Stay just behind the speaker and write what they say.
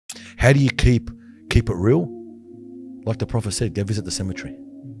How do you keep it real? Like the Prophet said, go visit the cemetery.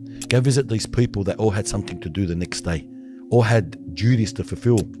 Go visit these people that all had something to do the next day, all had duties to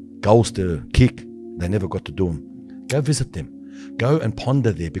fulfill, goals to kick. They never got to do them. Go visit them. Go and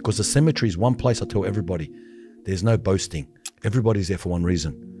ponder there, because the cemetery is one place. I tell everybody, there's no boasting. Everybody's there for one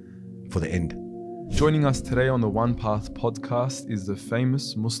reason, for the end. Joining us today on the One Path podcast is the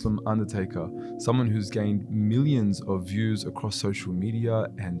famous Muslim Undertaker, someone who's gained millions of views across social media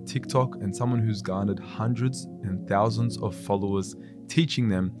and TikTok, and someone who's garnered hundreds and thousands of followers, teaching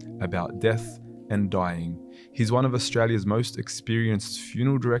them about death and dying. He's one of Australia's most experienced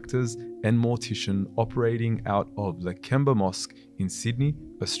funeral directors and mortician, operating out of Lakemba Mosque in Sydney,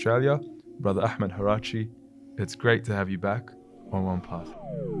 Australia. Brother Ahmed Hraiche, it's great to have you back on One Path.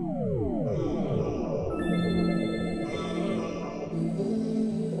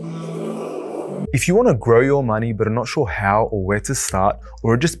 If you want to grow your money but are not sure how or where to start,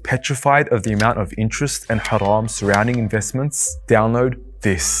 or are just petrified of the amount of interest and haram surrounding investments, download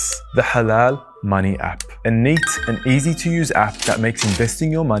this, the Halal Money app. A neat and easy to use app that makes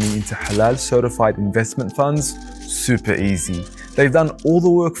investing your money into halal certified investment funds super easy. They've done all the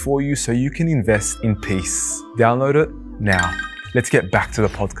work for you so you can invest in peace. Download it now. Let's get back to the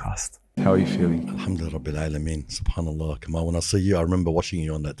podcast. How are you feeling? Alhamdulillah Rabbil Alameen. Subhanallah. Come on, when I see you, I remember watching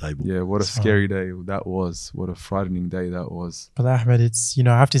you on that table. Yeah, what a scary day that was. What a frightening day that was. But Ahmed, it's, I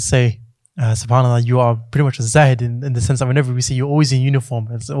have to say, subhanallah, you are pretty much a Zahid in the sense that whenever we see you, always in uniform.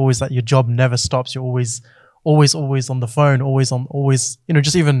 It's always that your job never stops. You're always on the phone, always,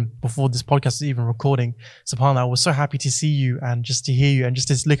 just even before this podcast is even recording. SubhanAllah, I was so happy to see you and just to hear you and just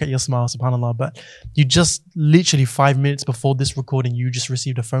to look at your smile, SubhanAllah. But you just literally 5 minutes before this recording, you just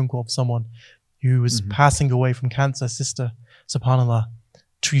received a phone call of someone who was passing away from cancer, sister, SubhanAllah.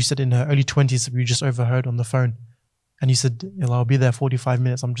 You said in her early 20s, we just overheard on the phone. And you said, I'll be there 45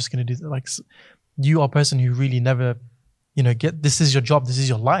 minutes. I'm just going to do that. Like, you are a person who really never, this is your job. This is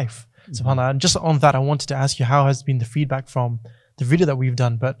your life. SubhanAllah. And just on that, I wanted to ask you, how has been the feedback from the video that we've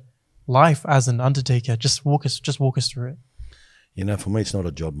done, but life as an undertaker? Just walk us through it. For me, it's not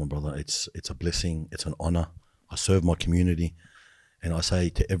a job, my brother. It's a blessing. It's an honor. I serve my community, and I say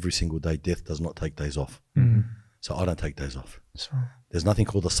to every single day, death does not take days off. So I don't take days off. There's nothing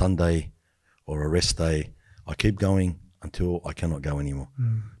called a Sunday or a rest day. I keep going until I cannot go anymore.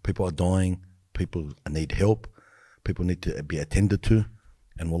 People are dying. People need help. People need to be attended to.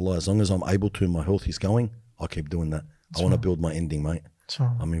 And wallah, as long as I'm able to, my health is going, I keep doing that. I want to build my ending, mate.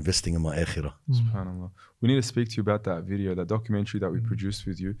 I'm investing in my akhirah. SubhanAllah. We need to speak to you about that video, that documentary that we produced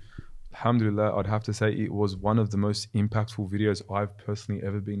with you. Alhamdulillah, I'd have to say it was one of the most impactful videos I've personally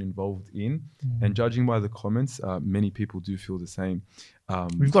ever been involved in. And judging by the comments, many people do feel the same.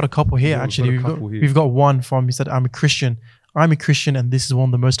 We've got a couple here, actually. We've got one from, he said, I'm a Christian, and this is one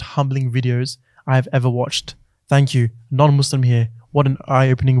of the most humbling videos I've ever watched. Thank you. Non-Muslim here. What an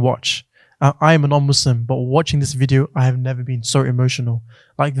eye-opening watch. I am a non-Muslim, but watching this video, I have never been so emotional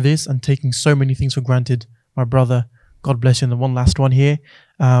like this and taking so many things for granted. My brother, God bless you. And the one last one here.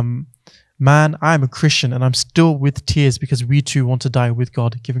 Man, I am a Christian and I'm still with tears because we too want to die with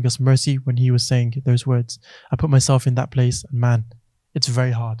God, giving us mercy when he was saying those words. I put myself in that place and man, it's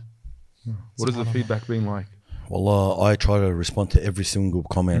very hard. What has the feedback been like? Well, I try to respond to every single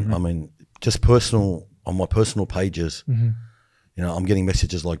comment. I mean, just personal, on my personal pages, I'm getting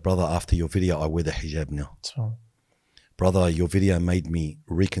messages like, brother, after your video, I wear the hijab now. Brother, your video made me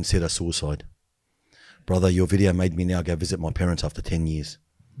reconsider suicide. Brother, your video made me now go visit my parents after 10 years.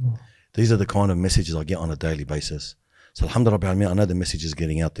 These are the kind of messages I get on a daily basis. So alhamdulillah, I know the message is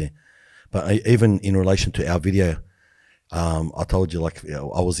getting out there. But even in relation to our video, I told you,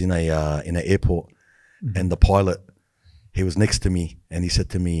 I was in an airport and the pilot, he was next to me and he said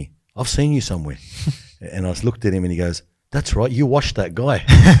to me, I've seen you somewhere. And I looked at him and he goes, that's right, you washed that guy.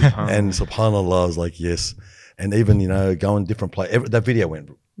 And subhanallah, I was like, yes. And even, going different places, that video went,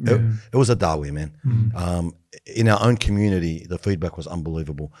 it was a Dawah, man. In our own community, the feedback was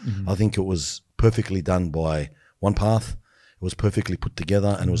unbelievable. I think it was perfectly done by One Path. It was perfectly put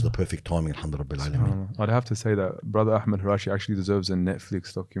together and it was the perfect timing, alhamdulillah. I'd have to say that Brother Ahmed Hraiche actually deserves a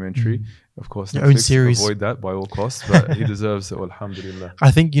Netflix documentary. Of course, Netflix, own series. Avoid that by all costs, but he deserves it, alhamdulillah.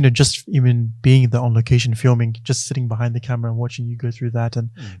 I think, just even being the on location filming, just sitting behind the camera and watching you go through that and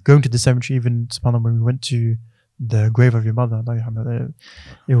going to the cemetery, even subhanAllah, when we went to the grave of your mother,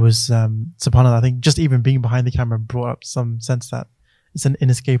 it was, subhanAllah, I think just even being behind the camera brought up some sense that it's an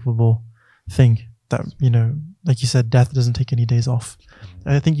inescapable thing. That, like you said, death doesn't take any days off.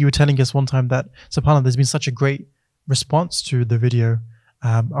 And I think you were telling us one time that, subhanAllah, there's been such a great response to the video.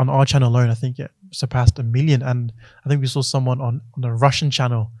 On our channel alone, I think it surpassed 1 million. And I think we saw someone on a Russian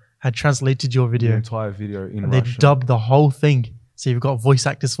channel had translated your The video. entire video in And they Russian. dubbed the whole thing. So you've got voice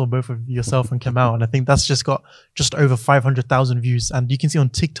actors for both of yourself and Kamal. And I think that's just got just over 500,000 views. And you can see on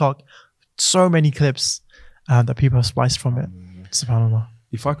TikTok, so many clips that people have spliced from it. SubhanAllah.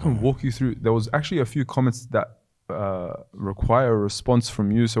 If I can walk you through, there was actually a few comments that require a response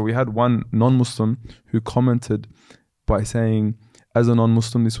from you. So we had one non-Muslim who commented by saying, as a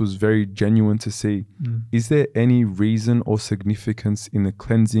non-Muslim, this was very genuine to see. Is there any reason or significance in the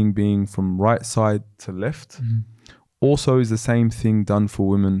cleansing being from right side to left? Also, is the same thing done for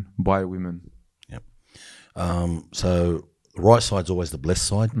women by women? Yep. So the right side's always the blessed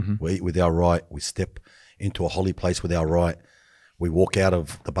side. We eat with our right. We step into a holy place with our right. We walk out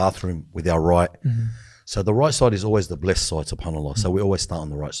of the bathroom with our right. So the right side is always the blessed side, subhanAllah. So we always start on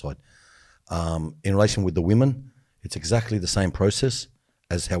the right side. In relation with the women, it's exactly the same process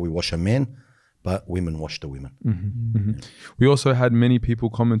as how we wash a man, but women wash the women. We also had many people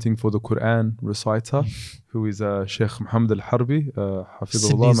commenting for the Qur'an reciter, who is Sheikh Muhammad al-Harbi,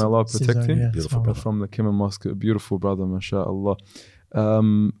 Hafidhullah, may Allah protect him. Yeah, Beautiful brother. From the Qimam Mosque, a beautiful brother, mashallah.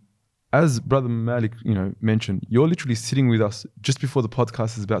 As Brother Malik, mentioned, you're literally sitting with us just before the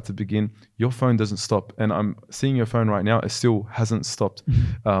podcast is about to begin. Your phone doesn't stop, and I'm seeing your phone right now. It still hasn't stopped.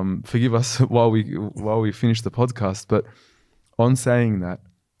 Forgive us while we finish the podcast. But on saying that,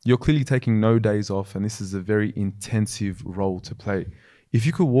 you're clearly taking no days off, and this is a very intensive role to play. If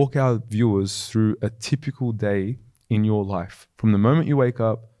you could walk our viewers through a typical day in your life, from the moment you wake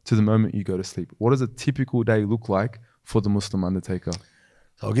up to the moment you go to sleep, what does a typical day look like for the Muslim undertaker?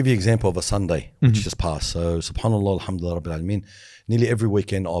 So I'll give you an example of a Sunday, which just passed. So subhanAllah, alhamdulillah, rabbil alameen. Nearly every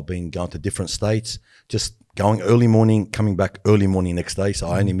weekend I've been going to different states, just going early morning, coming back early morning next day. So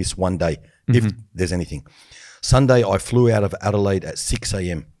I only miss one day, if there's anything. Sunday, I flew out of Adelaide at 6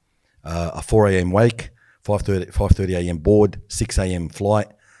 a.m. A 4 a.m. wake, 5:30 a.m. board, 6 a.m. flight.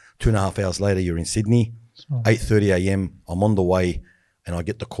 2.5 hours later, you're in Sydney. 8:30 a.m. I'm on the way, and I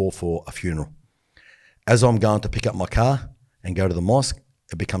get the call for a funeral. As I'm going to pick up my car and go to the mosque,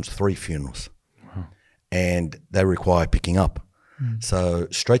 it becomes 3 funerals. And they require picking up. So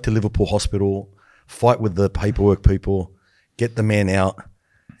straight to Liverpool Hospital, fight with the paperwork people, get the man out.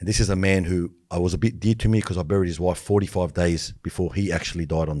 And this is a man who was a bit dear to me because I buried his wife 45 days before he actually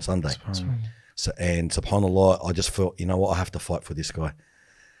died on Sunday. So, and subhanAllah, I just felt, you know what, I have to fight for this guy.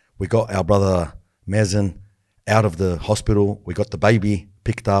 We got our brother Mazen out of the hospital. We got the baby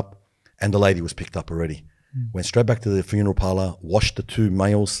picked up, and the lady was picked up already. Went straight back to the funeral parlor, washed the 2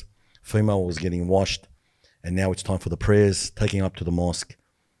 males. Female was getting washed. And now it's time for the prayers, taking up to the mosque,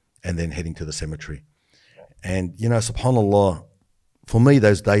 and then heading to the cemetery. And, subhanAllah, for me,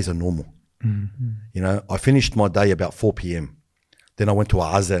 those days are normal. I finished my day about 4 p.m. Then I went to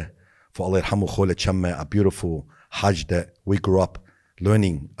Azza for Allah yarhamu Khawla Chamma, a beautiful Hajj that we grew up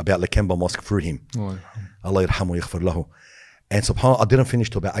learning about Lakemba Mosque through him. Allah yarhamu yaghfir lahu. And subhanAllah, I didn't finish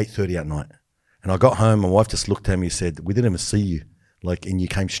till about 8:30 at night. And I got home, my wife just looked at me and said, we didn't even see you. And you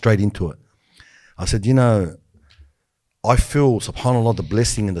came straight into it. I said, I feel, subhanAllah, the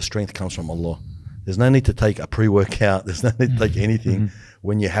blessing and the strength comes from Allah. There's no need to take a pre-workout. There's no need to take anything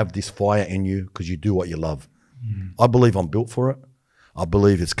when you have this fire in you because you do what you love. I believe I'm built for it. I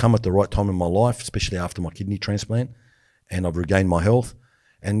believe it's come at the right time in my life, especially after my kidney transplant, and I've regained my health.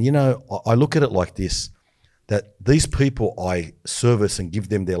 And, I look at it like this, that these people I service and give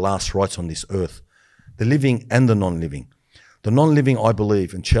them their last rites on this earth, the living and the non-living. The non-living, I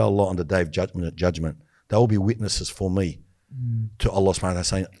believe, inshallah, on the day of judgment, they will be witnesses for me to Allah subhanahu wa ta'ala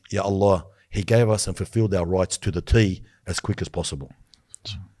saying, Ya Allah, He gave us and fulfilled our rights to the T as quick as possible.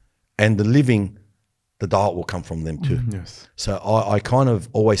 And the living, the da'at will come from them too. Yes. So I kind of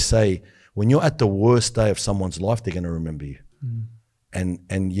always say, when you're at the worst day of someone's life, they're going to remember you.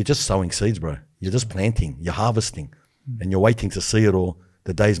 And you're just sowing seeds, bro. You're just planting, you're harvesting, and you're waiting to see it all.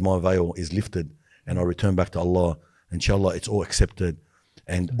 The days my veil is lifted and I return back to Allah, inshallah, it's all accepted.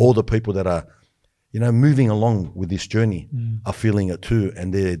 And all the people that are, moving along with this journey are feeling it too,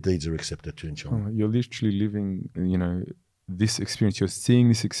 and their deeds are accepted too, inshallah. You're literally living, this experience. You're seeing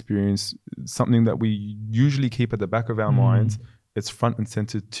this experience, something that we usually keep at the back of our minds. It's front and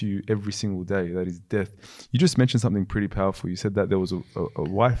center to you every single day. That is death. You just mentioned something pretty powerful. You said that there was a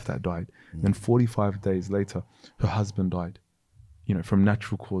wife that died. Then 45 days later, her husband died, from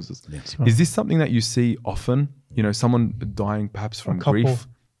natural causes. Yes. Is this something that you see often? Someone dying perhaps from grief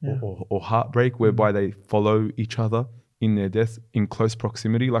or heartbreak, whereby they follow each other in their death in close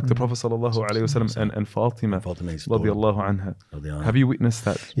proximity, like the Prophet sallallahu alaihi wasallam and Fatima radiyallahu anha. Have you witnessed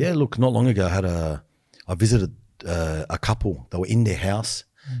that? Yeah, look, not long ago I visited a couple. They were in their house.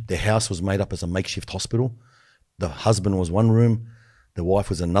 Their house was made up as a makeshift hospital. The husband was one room, The wife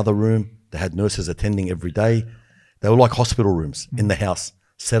was in another room. They had nurses attending every day. They were like hospital rooms in the house,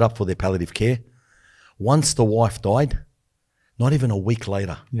 set up for their palliative care. Once the wife died, not even a week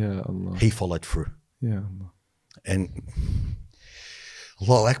later, he followed through. And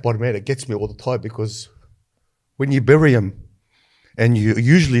Allahu Akbar, man, it gets me all the time, because when you bury him, and you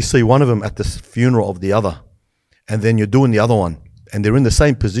usually see one of them at the funeral of the other, and then you're doing the other one, and they're in the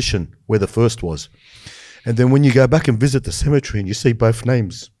same position where the first was. And then when you go back and visit the cemetery and you see both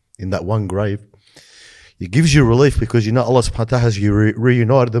names in that one grave, it gives you relief, because you know Allah subhanahu wa ta'ala has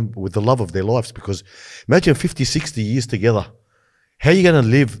reunited them with the love of their lives. Because imagine 50, 60 years together. How are you going to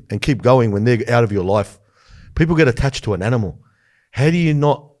live and keep going when they're out of your life? People get attached to an animal. How do you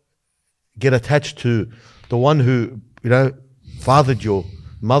not get attached to the one who, you know, fathered your,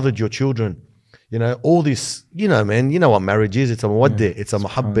 mothered your children? You know, all this, you know, man, you know what marriage is. It's a mawaddah, it's a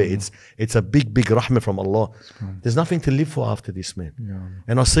mahabbah, it's a big, big rahmah from Allah. There's nothing to live for after this, man.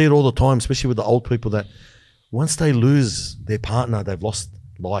 And I see it all the time, especially with the old people, that once they lose their partner, they've lost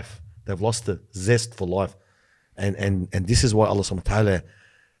life. They've lost the zest for life. And this is why Allah subhanahu wa ta'ala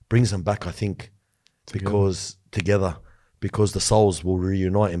brings them back, I think, because the souls will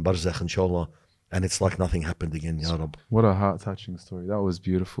reunite in barzakh, inshallah. And it's like nothing happened again, Ya Rab. What a heart-touching story. That was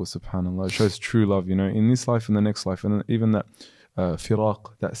beautiful, subhanAllah. It shows true love, you know, in this life and the next life. And even that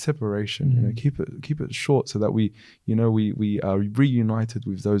firaq, that separation, you know, keep it short, so that we, you know, we are reunited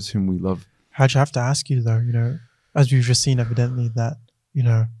with those whom we love. Hraiche, I have to ask you though, you know, as we've just seen evidently that, you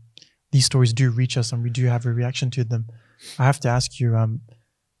know, these stories do reach us and we do have a reaction to them. I have to ask you,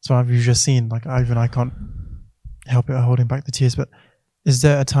 so we've just seen, like, I can't help it holding back the tears, but is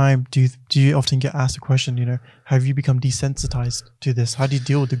there a time, do you often get asked a question, you know, have you become desensitized to this? How do you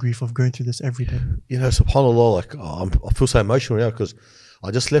deal with the grief of going through this every day? You know, subhanAllah, like, I feel so emotional now, because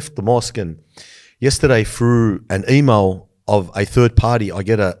I just left the mosque, and yesterday through an email of a third party, I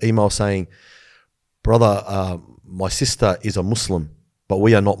get an email saying, brother, my sister is a Muslim, but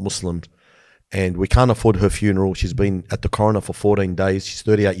we are not Muslims, and we can't afford her funeral. She's been at the coroner for 14 days. She's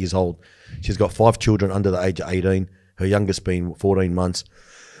 38 years old. She's got 5 children under the age of 18. Her youngest being 14 months.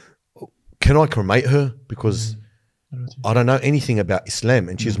 Can I cremate her? Because I don't know anything about Islam,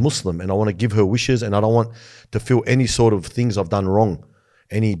 and she's Muslim, and I want to give her wishes, and I don't want to feel any sort of things I've done wrong,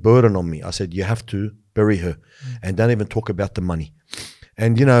 any burden on me. I said, you have to bury her, and don't even talk about the money.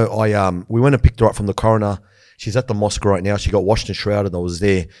 And you know, we went and picked her up from the coroner. She's at the mosque right now. She got washed and shrouded. I was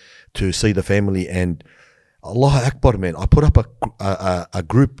there to see the family, and Allahu Akbar, man, I put up a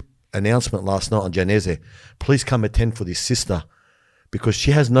group announcement last night on Janazeh. Please come attend for this sister, because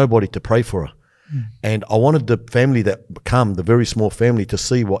she has nobody to pray for her. And I wanted the family that come, the very small family, to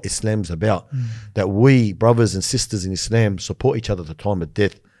see what Islam's about. That we, brothers and sisters in Islam, support each other at the time of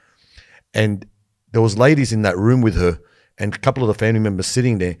death. And there was ladies in that room with her, and a couple of the family members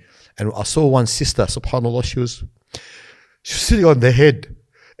sitting there. And I saw one sister, subhanAllah, she was sitting on their head,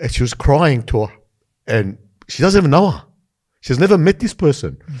 and she was crying to her. And she doesn't even know her. She's never met this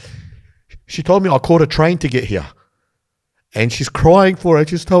person. She told me, I caught a train to get here. And she's crying for her.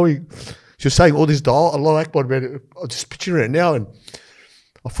 She's saying all this dua, Allahu Akbar, man. I'm just picturing it now. And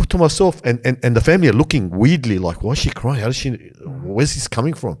I thought to myself, and the family are looking weirdly like, why is she crying? Where's this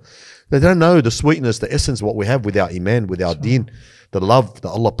coming from? They don't know the sweetness, the essence of what we have with our iman, with our deen, the love that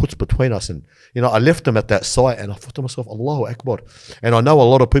Allah puts between us. And, you know, I left them at that site, and I thought to myself, Allahu Akbar. And I know a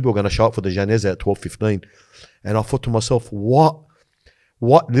lot of people are going to show up for the janazah at 12:15. And I thought to myself, what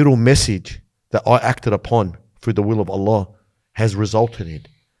little message that I acted upon through the will of Allah has resulted in.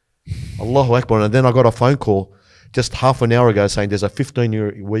 Allahu Akbar. And then I got a phone call just half an hour ago saying there's a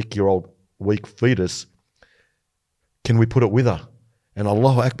 15-week-old weak fetus. Can we put it with her? And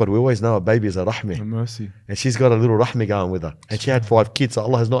Allahu Akbar, we always know a baby is a rahmah. A mercy. And she's got a little rahmah going with her. And she had 5 kids, so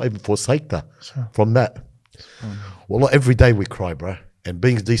Allah has not even forsaken her from that. Well, every day we cry, bro. And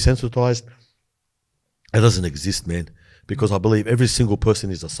being desensitized, it doesn't exist, man. Because I believe every single person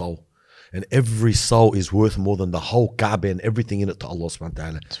is a soul. And every soul is worth more than the whole Kaaba and everything in it to Allah subhanahu wa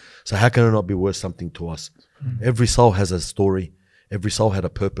ta'ala. So how can it not be worth something to us? Every soul has a story. Every soul had a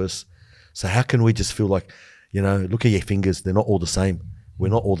purpose. So how can we just feel like, you know, look at your fingers, they're not all the same. We're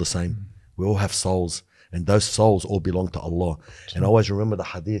not all the same. We all have souls. And those souls all belong to Allah. And I always remember the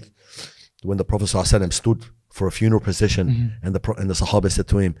hadith when the Prophet ﷺ stood for a funeral procession and the Sahaba said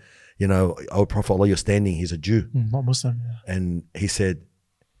to him, you know, oh Prophet Allah, you're standing, he's a Jew. Not Muslim. Yeah. And he said,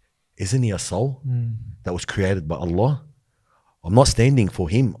 isn't he a soul that was created by Allah? I'm not standing for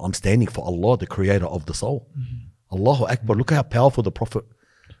him. I'm standing for Allah, the creator of the soul. Allahu Akbar. Look how powerful the Prophet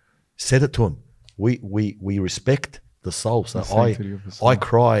said it to him. We respect the soul. So I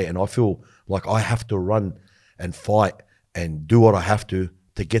cry and I feel like I have to run and fight and do what I have to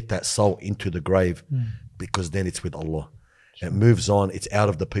get that soul into the grave, because then it's with Allah. It moves on. It's out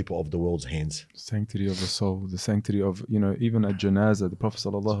of the people of the world's hands. Sanctity of the soul, the sanctity of, even a janazah. The Prophet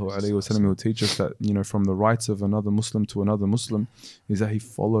ﷺ will teach us that, from the rights of another Muslim to another Muslim is that he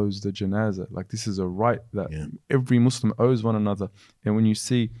follows the janazah. Like, this is a right that every Muslim owes one another. And when you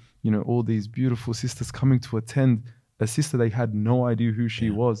see, all these beautiful sisters coming to attend a sister they had no idea who she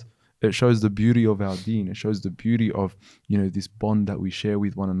was, it shows the beauty of our deen. It shows the beauty of, this bond that we share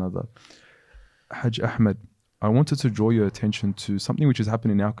with one another. Hajj Ahmed, I wanted to draw your attention to something which has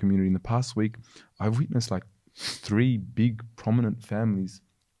happened in our community. In the past week, I've witnessed like 3 big prominent families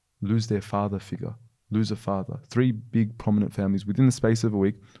lose their father figure, lose a father. 3 big prominent families within the space of a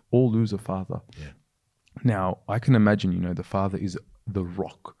week all lose a father. Yeah. Now, I can imagine, the father is the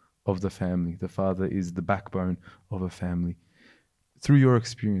rock of the family. The father is the backbone of a family. Through your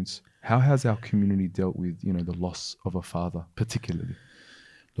experience, how has our community dealt with, the loss of a father particularly?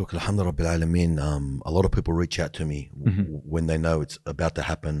 Look, alhamdulillah rabbil alameen, a lot of people reach out to me when they know it's about to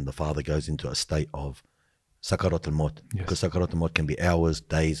happen. The father goes into a state of sakarat al-maut, because sakarat al-maut can be hours,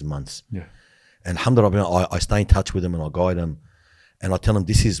 days, months. Yeah. And alhamdulillah, I stay in touch with them and I guide them, and I tell them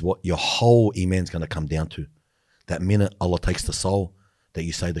this is what your whole iman's going to come down to. That minute Allah takes the soul, that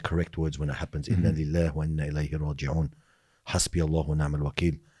you say the correct words when it happens. Inna lillahi wa inna ilayhi raji'un. Hasbi Allah wa ni'mal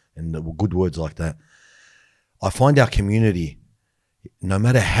wakil. And the good words like that. I find our community, no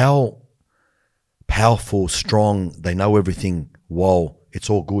matter how powerful, strong, they know everything, wow, it's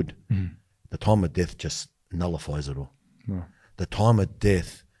all good. The time of death just nullifies it all. No. The time of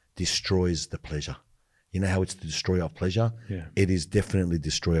death destroys the pleasure. You know how it's the destroyer of pleasure? Yeah. It is definitely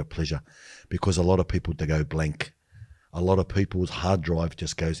destroyer of pleasure, because a lot of people, they go blank. A lot of people's hard drive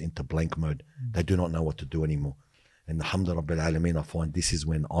just goes into blank mode. They do not know what to do anymore. And alhamdulillah rabbil alameen, I find this is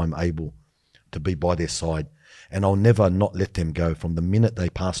when I'm able to be by their side, and I'll never not let them go. From the minute they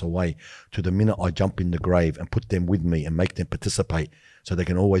pass away to the minute I jump in the grave and put them with me and make them participate, so they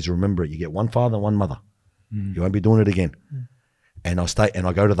can always remember it. You get one father, one mother. You won't be doing it again. And I stay, and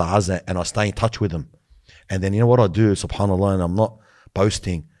I go to the Azza and I stay in touch with them. And then, you know what I do, subhanAllah, and I'm not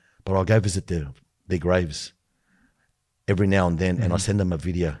boasting, but I'll go visit their graves every now and then, and I send them a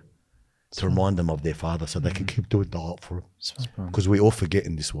video to remind them of their father, so they can keep doing dua for them. Because we all forget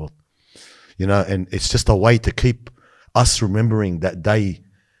in this world, and it's just a way to keep us remembering that day,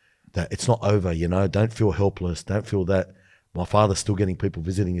 that it's not over. Don't feel helpless. Don't feel that my father's still getting people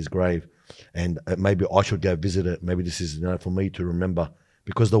visiting his grave, and maybe I should go visit it. Maybe this is for me to remember,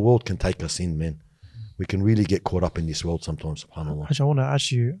 because the world can take us in, man. We can really get caught up in this world sometimes, subhanAllah. Actually, I want to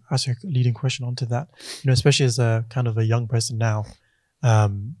ask you a leading question onto that. Especially as a kind of a young person now.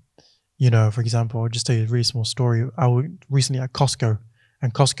 For example, I'll just tell you a really small story. I was recently at Costco,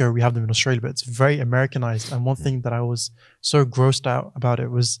 and Costco, we have them in Australia, but it's very Americanized. And one thing that I was so grossed out about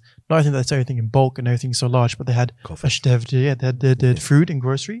it was not only that they sell everything in bulk and everything so large, but they had they had food and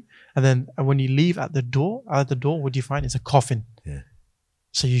grocery. And then when you leave at the door, what do you find? It's a coffin. Yeah.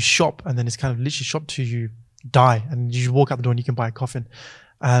 So you shop, and then it's kind of literally shop till you die, and you walk out the door and you can buy a coffin.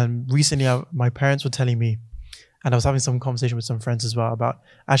 And recently, my parents were telling me, and I was having some conversation with some friends as well, about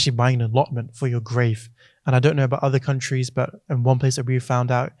actually buying an allotment for your grave. And I don't know about other countries, but in one place that we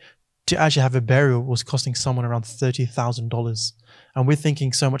found out, to actually have a burial was costing someone around $30,000. And we're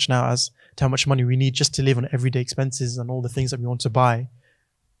thinking so much now as to how much money we need just to live on everyday expenses and all the things that we want to buy.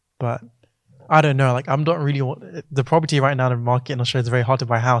 But I don't know, I'm not really, the property right now in the market in Australia is very hard to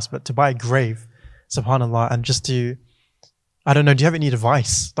buy a house, but to buy a grave, subhanAllah, and just to, I don't know, do you have any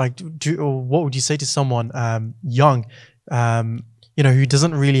advice? Or what would you say to someone young, who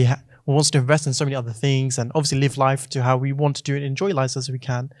doesn't really, wants to invest in so many other things and obviously live life to how we want to do it, enjoy life as we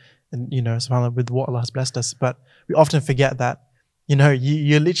can, and, subhanAllah, with what Allah has blessed us. But we often forget that,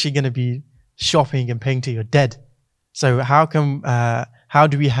 you're literally going to be shopping and paying till you're dead. So how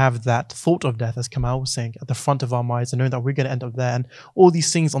do we have that thought of death, as Kamal was saying, at the front of our minds, and knowing that we're going to end up there, and all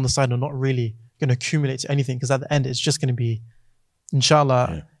these things on the side are not really going to accumulate to anything, because at the end it's just going to be,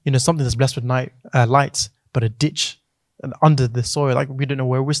 inshallah, something that's blessed with lights, but a ditch and under the soil. We don't know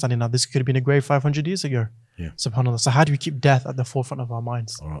where we're standing now. This could have been a grave 500 years ago. Yeah. SubhanAllah. So how do we keep death at the forefront of our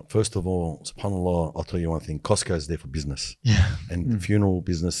minds? All right. First of all, SubhanAllah, I'll tell you one thing. Costco is there for business. Yeah. And funeral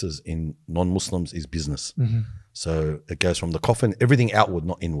businesses in non-Muslims is business. So it goes from the coffin, everything outward,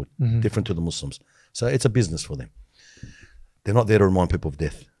 not inward, different to the Muslims. So it's a business for them. They're not there to remind people of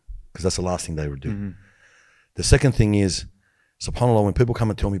death, because that's the last thing they would do. The second thing is, SubhanAllah, when people come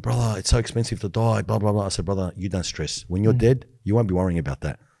and tell me, brother, it's so expensive to die, blah, blah, blah. I said, brother, you don't stress. When you're dead, you won't be worrying about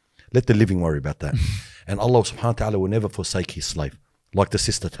that. Let the living worry about that. And Allah subhanahu wa ta'ala will never forsake his slave, like the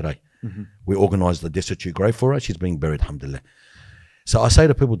sister today. We organised the destitute grave for her. She's being buried, alhamdulillah. So I say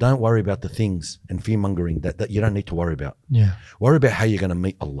to people, don't worry about the things and fear-mongering that you don't need to worry about. Yeah. Worry about how you're going to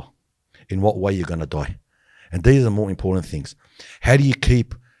meet Allah, in what way you're going to die. And these are the more important things. How do you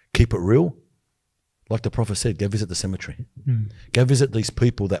keep it real? Like the Prophet said, go visit the cemetery. Go visit these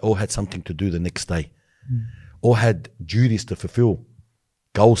people that all had something to do the next day. All had duties to fulfill,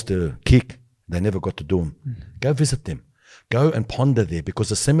 goals to kick. They never got to do them. Go visit them. Go and ponder there, because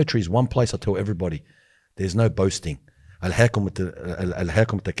the cemetery is one place I tell everybody. There's no boasting. Al-Hakum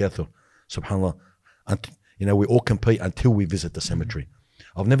Takathur. Subhanallah. You know, we all compete until we visit the cemetery.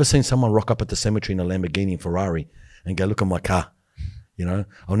 I've never seen someone rock up at the cemetery in a Lamborghini and Ferrari and go, look at my car. You know,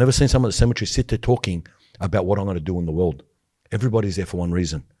 I've never seen someone at the cemetery sit there talking about what I'm going to do in the world. Everybody's there for one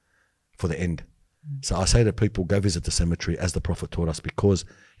reason, for the end. So I say to people, go visit the cemetery as the Prophet taught us, because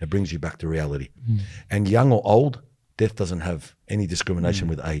it brings you back to reality. And young or old, death doesn't have any discrimination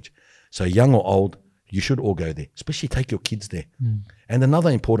with age. So young or old, you should all go there, especially take your kids there. And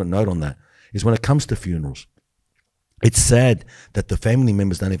another important note on that is when it comes to funerals, it's sad that the family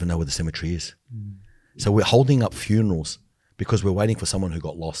members don't even know where the cemetery is. So we're holding up funerals because we're waiting for someone who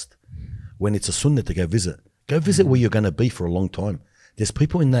got lost. When it's a sunnah to go visit where you're going to be for a long time. There's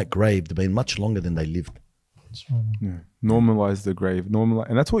people in that grave that have been much longer than they lived. Yeah. Normalize the grave,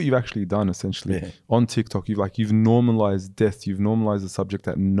 and that's what you've actually done essentially on TikTok. You've normalized death. You've normalized the subject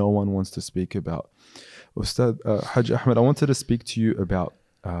that no one wants to speak about. Ustad Hajj Ahmed, I wanted to speak to you about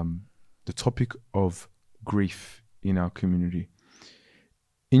the topic of grief in our community.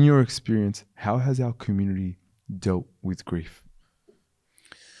 In your experience, how has our community dealt with grief?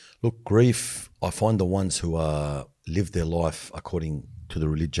 Look, grief, I find the ones who live their life according to the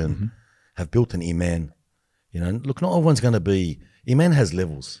religion have built an iman. You know, look, not everyone's going to be, iman has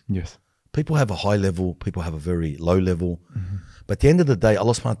levels. Yes. People have a high level, people have a very low level. But at the end of the day,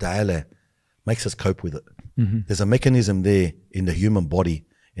 Allah subhanahu wa ta'ala makes us cope with it. There's a mechanism there in the human body,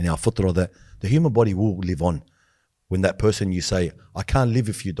 in our fitrah, that the human body will live on. When that person you say, I can't live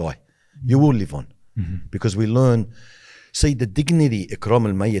if you die, you will live on. Because we learn, see, the dignity, ikram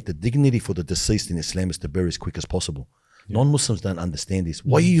al-mayyit, the dignity for the deceased in Islam is to bury as quick as possible. Non-Muslims don't understand this.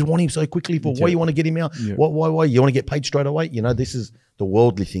 Why you want him so quickly for? Why you want to get him out? Why? You want to get paid straight away? You know, this is the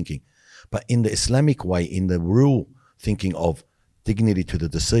worldly thinking. But in the Islamic way, in the real thinking of dignity to the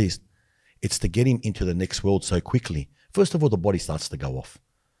deceased, it's to get him into the next world so quickly. First of all, the body starts to go off.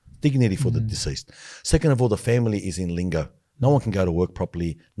 Dignity for the deceased. Second of all, the family is in lingo. No one can go to work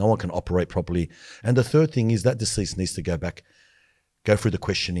properly. No one can operate properly. And the third thing is that deceased needs to go back, go through the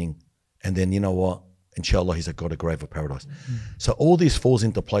questioning, and then, you know what? Inshallah, he's got a grave of paradise. So all this falls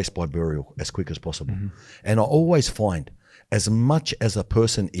into place by burial as quick as possible. And I always find, as much as a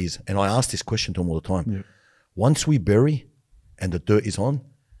person is, and I ask this question to him all the time, once we bury and the dirt is on,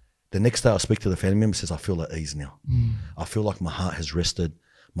 the next day I speak to the family member and says, I feel at ease now. I feel like my heart has rested.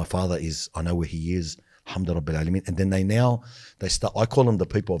 My father is, I know where he is. Alhamdulillah Rabbil Alameen. And then they start, I call them the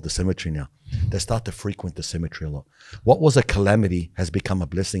people of the cemetery now. They start to frequent the cemetery a lot. What was a calamity has become a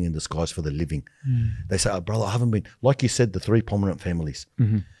blessing in disguise for the living. They say, oh, brother, I haven't been, like you said, the 3 prominent families.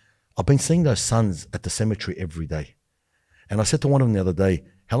 I've been seeing those sons at the cemetery every day. And I said to one of them the other day,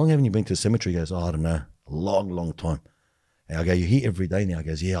 how long haven't you been to the cemetery? He goes, oh, I don't know, a long, long time. And I go, you're here every day now? He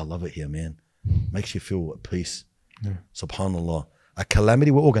goes, yeah, I love it here, man. Makes you feel at peace. Subhanallah. A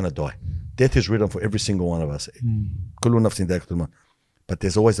calamity, we're all going to die. Death is written for every single one of us. But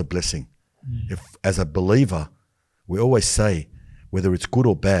there's always a blessing. If, as a believer, we always say, whether it's good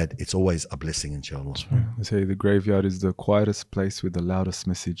or bad, it's always a blessing, inshallah. They say the graveyard is the quietest place with the loudest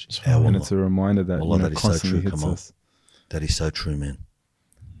message. And it's a reminder that, Allah, that is constantly so true. hits us. That is so true, man.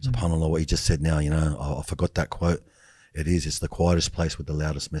 SubhanAllah, what you just said now, you know, I forgot that quote. It's the quietest place with the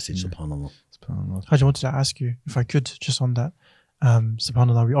loudest message, SubhanAllah. I just wanted to ask you, if I could, just on that.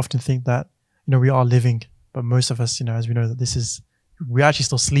 SubhanAllah, we often think that, you know, we are living, but most of us, you know, as we know, that this is, we're actually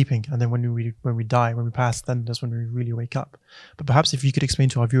still sleeping. And then when we die, when we pass, then that's when we really wake up. But perhaps if you could explain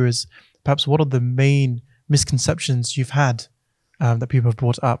to our viewers, perhaps what are the main misconceptions you've had that people have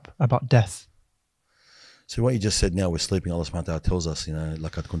brought up about death? So what you just said now, we're sleeping, Allah subhanahu wa ta'ala tells us, you know,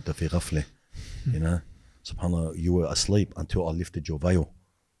 لَقَدْ كُنْتَ فِي غَفْلِهِ, you know, SubhanAllah, you were asleep until I lifted your veil.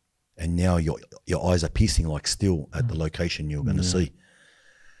 And now your eyes are piercing like steel at the location you're going to see.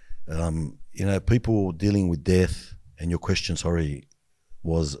 You know, people dealing with death, and your question, sorry,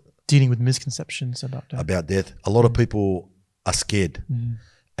 was dealing with misconceptions about death. A lot of people are scared.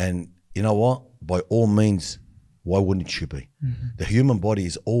 And you know what? By all means, why wouldn't you be? The human body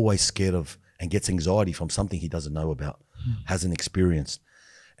is always scared of and gets anxiety from something he doesn't know about, hasn't experienced.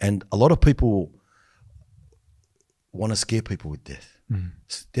 And a lot of people want to scare people with death.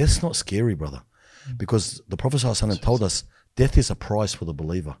 Death's not scary, brother. Because the Prophet ﷺ told us, death is a prize for the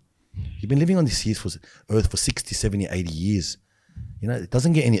believer. You've been living on this earth for 60, 70, 80 years. You know, it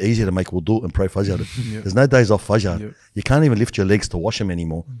doesn't get any easier to make wudu and pray Fajr. There's no days off Fajr. You can't even lift your legs to wash them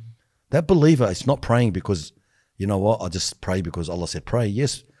anymore. That believer is not praying because, you know what, I just pray because Allah said pray.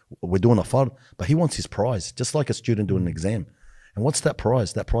 Yes, we're doing a fard, but he wants his prize, just like a student doing an exam. And what's that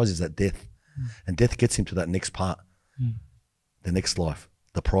prize? That prize is that death. And death gets him to that next part, the next life,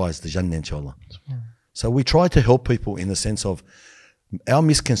 the prize, the Jannah, inshallah. So we try to help people in the sense of, our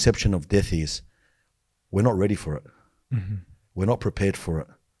misconception of death is we're not ready for it. We're not prepared for it.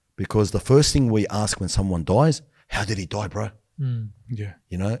 Because the first thing we ask when someone dies, how did he die, bro? Yeah.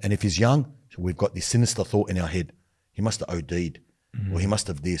 You know, and if he's young, we've got this sinister thought in our head. He must have OD'd or he must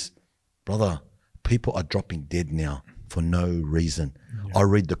have this. Brother, people are dropping dead now for no reason. I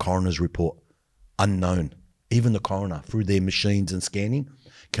read the coroner's report, unknown. Even the coroner, through their machines and scanning,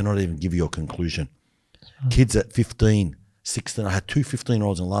 cannot even give you a conclusion. Kids at 15, 16, I had 2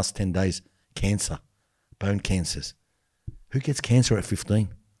 15-year-olds in the last 10 days, cancer, bone cancers. Who gets cancer at 15?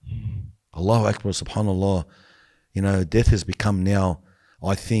 Allahu Akbar, subhanallah. You know, death has become now,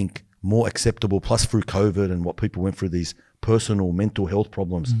 I think, more acceptable, plus through COVID and what people went through, these personal mental health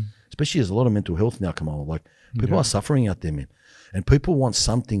problems. Especially there's a lot of mental health now, Kamal. Like, people are suffering out there, man. And people want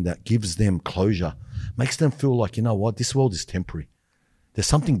something that gives them closure, makes them feel like, you know what, this world is temporary. There's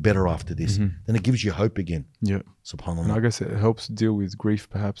something better after this. Then it gives you hope again. Yeah. SubhanAllah. And I guess it helps deal with grief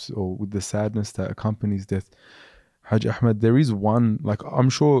perhaps, or with the sadness that accompanies death. Hajj Ahmed, there is one, like, I'm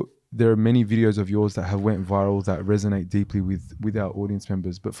sure there are many videos of yours that have went viral that resonate deeply with our audience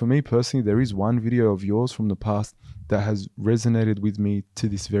members. But for me personally, there is one video of yours from the past that has resonated with me to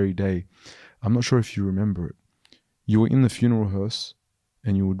this very day. I'm not sure if you remember it. You were in the funeral hearse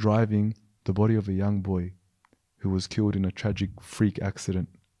and you were driving the body of a young boy who was killed in a tragic freak accident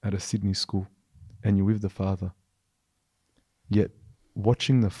at a Sydney school, and you're with the father. Yet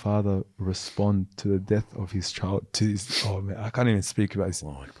watching the father respond to the death of his child, to his, oh man, I can't even speak about this.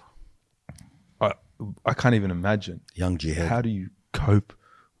 I can't even imagine. Young jihad. How do you cope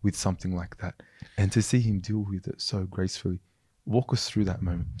with something like that? And to see him deal with it so gracefully. Walk us through that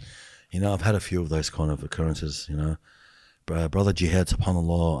moment. You know, I've had a few of those kind of occurrences, you know. Brother Jihad,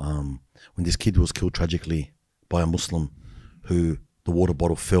 subhanAllah, when this kid was killed tragically by a Muslim who the water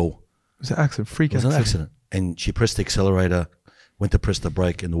bottle fell. It was an accident, freak accident. It was an accident. And she pressed the accelerator, went to press the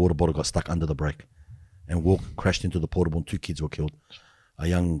brake, and the water bottle got stuck under the brake and crashed into the portable, and 2 kids were killed. A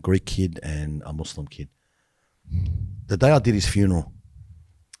young Greek kid and a Muslim kid. The day I did his funeral,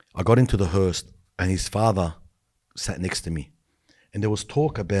 I got into the hearse and his father sat next to me. And there was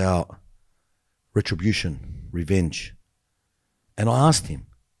talk about retribution, revenge. And I asked him,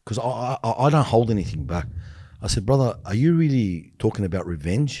 because I don't hold anything back. I said, brother, are you really talking about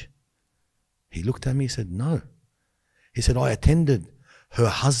revenge? He looked at me, he said, no. He said, I attended her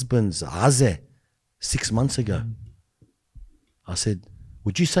husband's azeh 6 months ago. I said,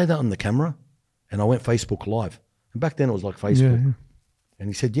 would you say that on the camera? And I went Facebook Live. And back then it was like Facebook. Yeah. And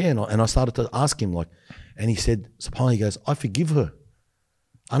he said, yeah. And I started to ask him, like, and he said, subhanAllah, he goes, I forgive her.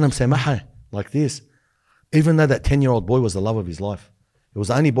 Anam samaha, like this. Even though that 10-year-old boy was the love of his life. It was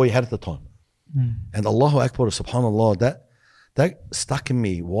the only boy he had at the time. And Allahu Akbar, subhanAllah, that stuck in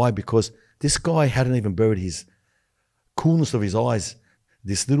me. Why? Because this guy hadn't even buried his coolness of his eyes,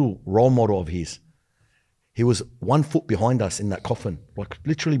 this little role model of his. He was 1 foot behind us in that coffin, like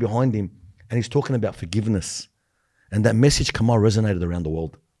literally behind him, and he's talking about forgiveness. And that message, Kamal, resonated around the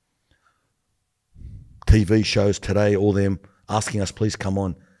world. TV shows today, all them asking us, please come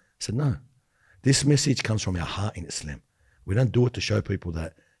on. I said, no, this message comes from our heart in Islam. We don't do it to show people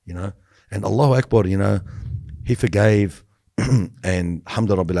that, you know. And Allahu Akbar, you know, he forgave and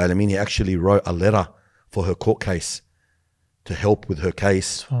Hamza Rabbil Alameen, he actually wrote a letter for her court case to help with her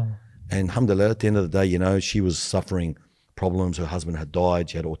case. And alhamdulillah, at the end of the day, you know, she was suffering problems. Her husband had died.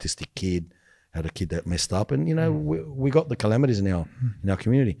 She had an autistic kid, had a kid that messed up. And, you know, we got the calamities in our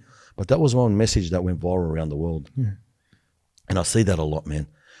community. But that was one message that went viral around the world. And I see that a lot, man.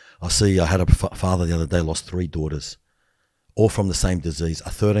 I had a father the other day lost 3 daughters, all from the same disease, a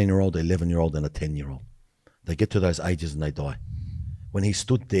 13-year-old, an 11-year-old, and a 10-year-old. They get to those ages and they die. When he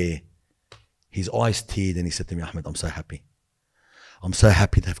stood there, his eyes teared and he said to me, Ahmed, I'm so happy. I'm so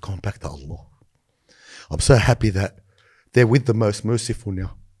happy they've gone back to Allah. I'm so happy that they're with the most merciful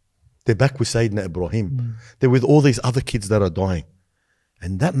now. They're back with Sayyidina Ibrahim. They're with all these other kids that are dying.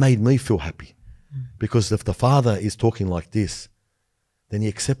 And that made me feel happy. Because if the father is talking like this, then he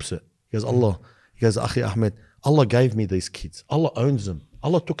accepts it. He goes, Allah, he goes, Akhi Ahmed, Allah gave me these kids. Allah owns them.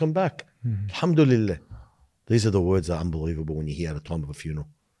 Allah took them back. Alhamdulillah. These are the words that are unbelievable when you hear at the time of a funeral.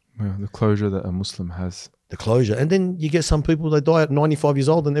 Well, the closure that a Muslim has. The closure. And then you get some people, they die at 95 years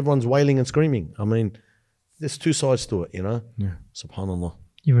old and everyone's wailing and screaming. I mean, there's two sides to it, you know? Yeah. Subhanallah.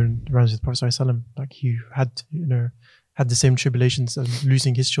 Even runs with Prophet ﷺ, like he had, had the same tribulations as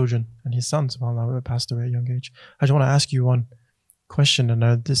losing his children and his sons, subhanAllah, passed away at a young age. I just want to ask you one question.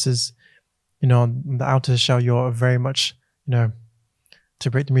 And this is, on the outer shell, you're very much, to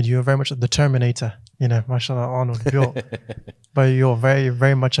break the media, you're very much the Terminator, mashallah, Arnold built. But you're very,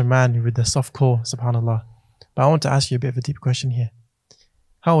 very much a man with a soft core, subhanAllah. But I want to ask you a bit of a deep question here.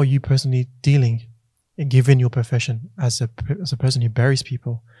 How are you personally dealing, given your profession as a person who buries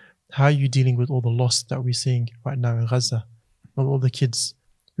people? How are you dealing with all the loss that we're seeing right now in Gaza? All the kids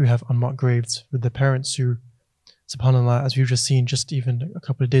who have unmarked graves, with the parents who, subhanAllah, as we've just seen, just even a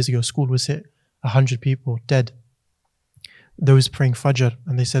couple of days ago, school was hit, 100 people dead. Those praying Fajr,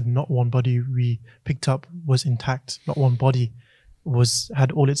 and they said not one body we picked up was intact. Not one body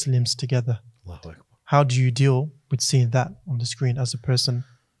had all its limbs together. How do you deal with seeing that on the screen as a person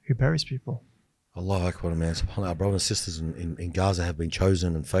who buries people? Allahu Akbar, man. SubhanAllah, our brothers and sisters in Gaza have been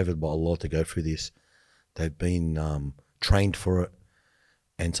chosen and favoured by Allah to go through this. They've been trained for it.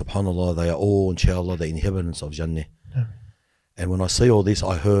 And subhanAllah, they are all, inshallah, the inhabitants of Jannah. Yeah. And when I see all this,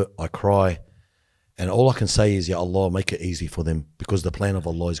 I hurt, I cry. And all I can say is, Ya Allah, make it easy for them, because the plan of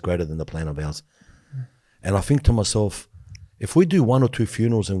Allah is greater than the plan of ours. Yeah. And I think to myself, if we do 1 or 2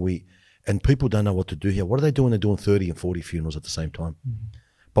 funerals and people don't know what to do here, what are they doing? They're doing 30 and 40 funerals at the same time. Mm-hmm.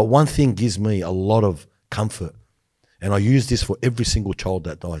 But one thing gives me a lot of comfort, and I use this for every single child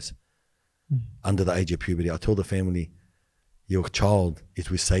that dies under the age of puberty. I tell the family, your child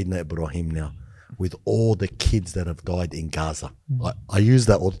is with Sayyidina Ibrahim now, with all the kids that have died in Gaza. I use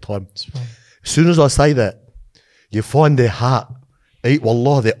that all the time. As soon as I say that, you find their heart,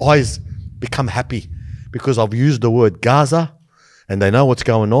 wallah, their eyes become happy, because I've used the word Gaza and they know what's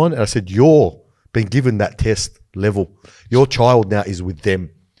going on. And I said, you're been given that test level. Your child now is with them.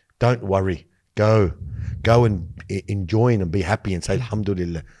 Don't worry. Go and enjoy and be happy and say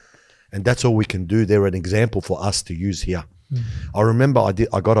Alhamdulillah. And that's all we can do. They're an example for us to use here. I remember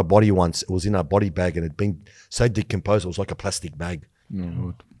I got a body once. It was in a body bag and it had been so decomposed. It was like a plastic bag.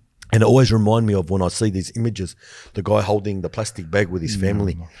 And it always reminds me of when I see these images, the guy holding the plastic bag with his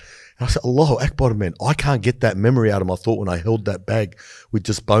family. And I said, Allahu Akbar, man, I can't get that memory out of my thought when I held that bag with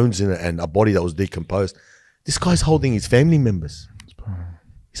just bones in it and a body that was decomposed. This guy's holding his family members.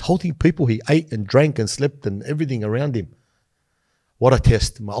 He's holding people he ate and drank and slept and everything around him. What a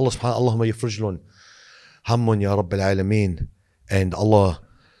test. Allah subhanahu wa ta'ala, Hammun ya Rabbil Alameen. And Allah's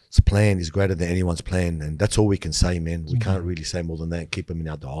plan is greater than anyone's plan. And that's all we can say, man. We can't really say more than that. Keep them in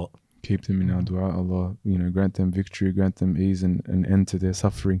our dua. Keep them in our dua. Allah, grant them victory, grant them ease and end to their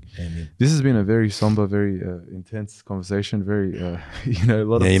suffering. Amen. This has been a very somber, very intense conversation. Very, a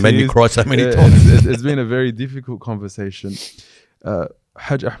lot of tears. You made me cry so many times. It's been a very difficult conversation.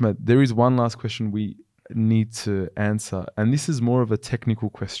 Hajj Ahmed, there is one last question we need to answer, and this is more of a technical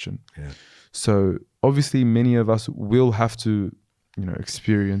question. So obviously many of us will have to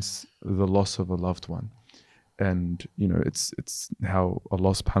experience the loss of a loved one, and it's how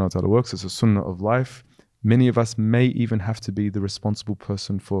Allah subhanahu wa ta'ala works. It's a sunnah of life. Many of us may even have to be the responsible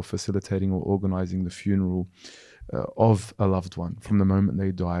person for facilitating or organizing the funeral of a loved one, from the moment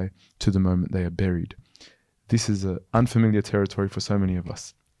they die to the moment they are buried. This is an unfamiliar territory for so many of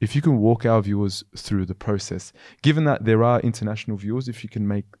us. If you can walk our viewers through the process, given that there are international viewers, if you can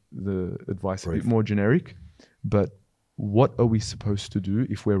make the advice a bit more generic, but what are we supposed to do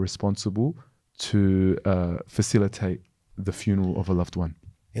if we're responsible to facilitate the funeral of a loved one?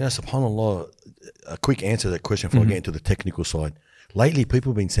 SubhanAllah, a quick answer to that question before I get into the technical side. Lately,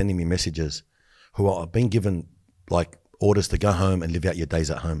 people have been sending me messages who are being given like orders to go home and live out your days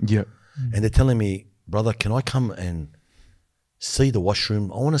at home. And they're telling me, brother, can I come and see the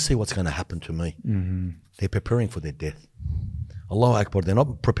washroom? I want to see what's going to happen to me. They're preparing for their death. Allahu Akbar. They're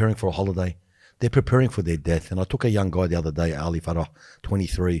not preparing for a holiday. They're preparing for their death. And I took a young guy the other day, Ali Farah,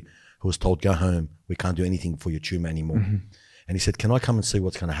 23, who was told, go home. We can't do anything for your tumor anymore. And he said, can I come and see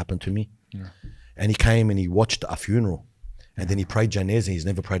what's going to happen to me? And he came and he watched a funeral. And then he prayed janazah. He's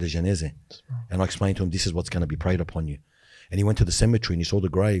never prayed a janazah. And I explained to him, this is what's going to be prayed upon you. And he went to the cemetery and he saw the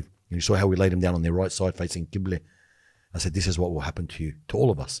grave. And he saw how we laid him down on their right side facing Qibla. I said, this is what will happen to you, to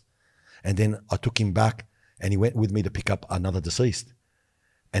all of us. And then I took him back and he went with me to pick up another deceased.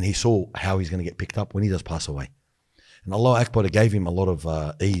 And he saw how he's going to get picked up when he does pass away. And Allah Akbar gave him a lot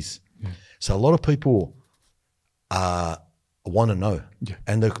of ease. So a lot of people want to know.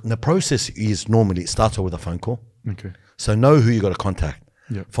 And the process is normally, it starts off with a phone call. So know who you got to contact.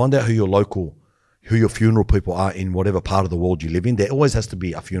 Find out who your local who your funeral people are in whatever part of the world you live in. There always has to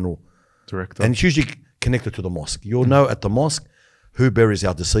be a funeral director. And it's usually connected to the mosque. You'll know at the mosque who buries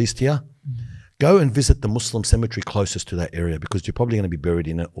our deceased here. Go and visit the Muslim cemetery closest to that area, because you're probably going to be buried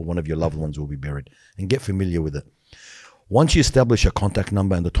in it, or one of your loved ones will be buried, and get familiar with it. Once you establish a contact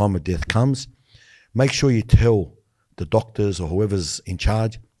number and the time of death comes, make sure you tell the doctors or whoever's in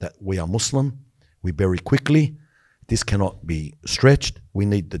charge that we are Muslim, we bury quickly, this cannot be stretched, we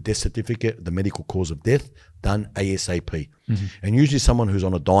need the death certificate, the medical cause of death, done ASAP. And usually someone who's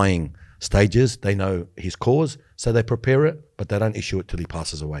on a dying stages, they know his cause, so they prepare it, but they don't issue it till he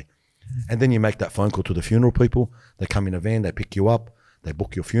passes away. And then you make that phone call to the funeral people, they come in a van, they pick you up, they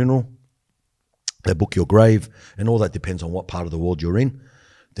book your funeral, they book your grave, and all that depends on what part of the world you're in.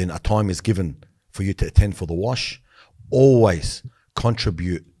 Then a time is given for you to attend for the wash. Always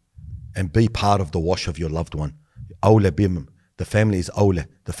contribute and be part of the wash of your loved one. Awla bim. The family is awla.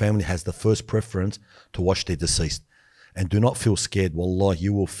 The family has the first preference to wash their deceased. And do not feel scared. Wallah,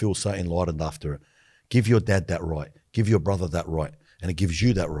 you will feel so enlightened after it. Give your dad that right. Give your brother that right. And it gives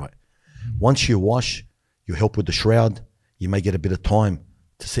you that right. Once you wash, you help with the shroud. You may get a bit of time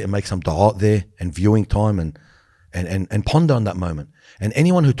to sit and make some da'at there, and viewing time, and ponder on that moment. And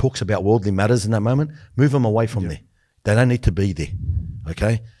anyone who talks about worldly matters in that moment, move them away from there. They don't need to be there,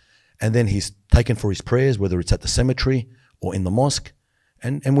 okay? And then he's taken for his prayers, whether it's at the cemetery or in the mosque.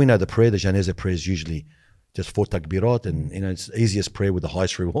 And we know the prayer, the janazah prayer, is usually just 4 takbirat, and it's the easiest prayer with the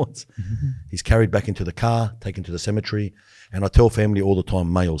highest rewards. He's carried back into the car, taken to the cemetery. And I tell family all the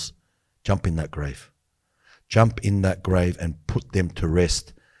time, males, jump in that grave. Jump in that grave and put them to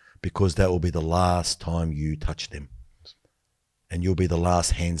rest, because that will be the last time you touch them. And you'll be the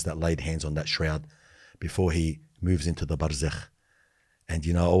last hands that laid hands on that shroud before he moves into the barzakh. And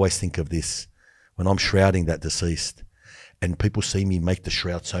I always think of this when I'm shrouding that deceased, and people see me make the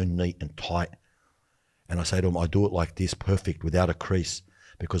shroud so neat and tight, and I say to them, I do it like this, perfect, without a crease,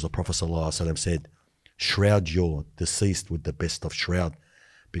 because the Prophet ﷺ said, shroud your deceased with the best of shroud,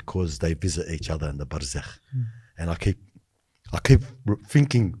 because they visit each other in the barzakh. And I keep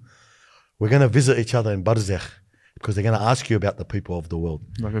thinking, we're going to visit each other in barzakh, because they're going to ask you about the people of the world.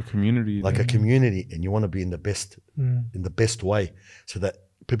 Like a community. Like a community, and you want to be in the best way, so that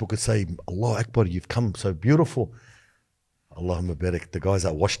people could say, Allah Akbar, you've come so beautiful. Allahumma barik, the guys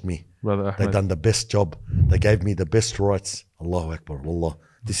that washed me, they've done the best job. They gave me the best rights. Allahu Akbar, Allah.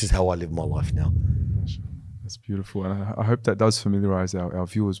 This is how I live my life now. That's beautiful. And I hope that does familiarize our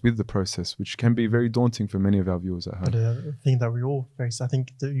viewers with the process, which can be very daunting for many of our viewers at home. But the thing that we all face, I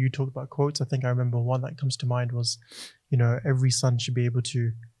think that you talked about quotes. I think I remember one that comes to mind was, every son should be able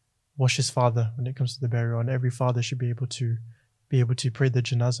to wash his father when it comes to the burial, and every father should be able to pray the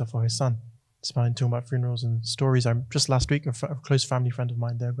janazah for his son. It's fine talking about funerals and stories. Just last week, a close family friend of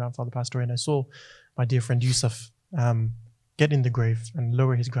mine, their grandfather passed away, and I saw my dear friend Yusuf get in the grave and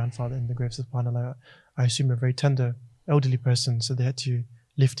lower his grandfather in the grave. SubhanAllah, I assume a very tender elderly person, so they had to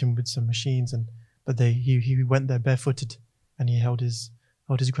lift him with some machines, but he went there barefooted, and he held his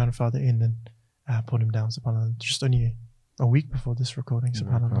grandfather in and pulled him down. SubhanAllah, just only a week before this recording.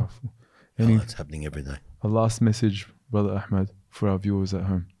 SubhanAllah. It's happening every day. A last message, Brother Ahmed, for our viewers at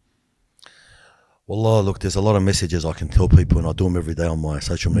home. Wallah, look, there's a lot of messages I can tell people, and I do them every day on my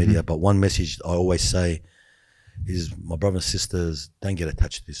social media. But one message I always say is, my brothers and sisters, don't get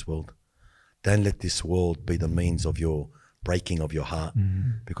attached to this world. Don't let this world be the means of your breaking of your heart.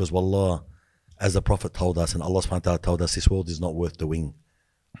 Because wallah, as the Prophet told us, and Allah subhanahu wa ta'ala told us, this world is not worth the wing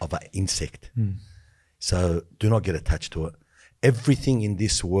of an insect. So do not get attached to it. Everything in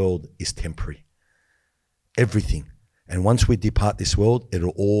this world is temporary. Everything. And once we depart this world,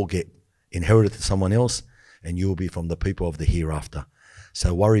 it'll all get inherited to someone else, and you'll be from the people of the hereafter.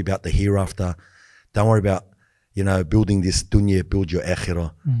 So worry about the hereafter. Don't worry about, building this dunya, build your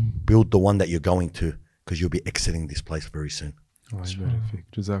akhirah. Build the one that you're going to, because you'll be exiting this place very soon.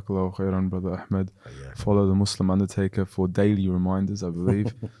 Jazakallahu khairan, Brother Ahmed. Follow the Muslim Undertaker for daily reminders, I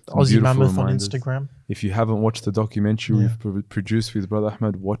believe. Aussie Mammoth on Instagram. If you haven't watched the documentary we've produced with Brother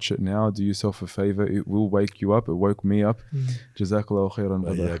Ahmed, watch it now. Do yourself a favor. It will wake you up. It woke me up. Jazakallahu khairan,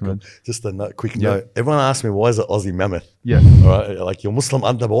 Brother Ahmed. Just a quick note. Everyone asks me, why is it Aussie Mammoth? Yeah. All right. Like, you're Muslim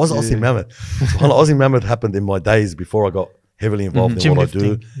Under, but what's Aussie Mammoth? Aussie Mammoth happened in my days before I got heavily involved in what I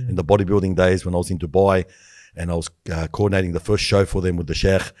do, in the bodybuilding days when I was in Dubai. And I was coordinating the first show for them with the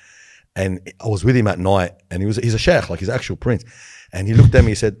sheikh, and I was with him at night, and he's a sheikh, like he's an actual prince, and he looked at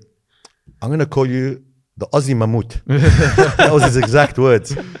me, he said, I'm going to call you the Aussie Mammoth. That was his exact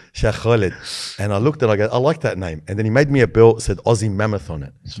words, Sheikh Khalid. And I looked at it, I go, I like that name. And then he made me a belt, said Aussie Mammoth on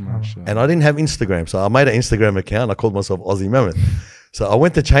it. And I didn't have Instagram, so I made an Instagram account, I called myself Aussie Mammoth. So I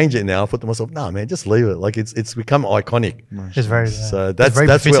went to change it now. I thought to myself, nah, man, just leave it. Like it's become iconic. It's very, so that's where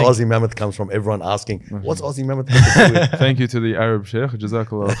Aussie Mammoth comes from. Everyone asking, what's Aussie Mammoth got to do with? Thank you to the Arab Sheikh.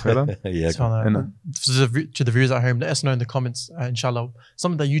 Jazakallah khairan. To the viewers at home, let us know in the comments, inshallah,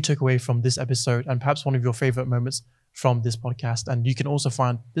 something that you took away from this episode and perhaps one of your favorite moments from this podcast. And you can also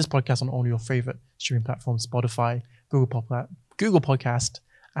find this podcast on all your favorite streaming platforms, Spotify, Google Podcast,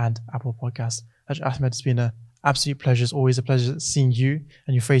 and Apple Podcast. Ahmed, it's been an absolute pleasure. It's always a pleasure seeing you,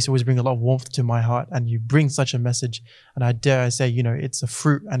 and your face always brings a lot of warmth to my heart, and you bring such a message. And I dare say, you know, it's a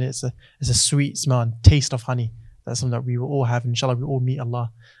fruit and it's a sweet smell and taste of honey. That's something that we will all have. Inshallah, we all meet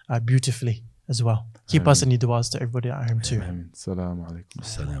Allah beautifully as well. Keep us in your du'as to everybody at home too. Assalamu alaikum.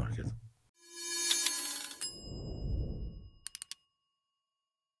 Assalamu alaikum.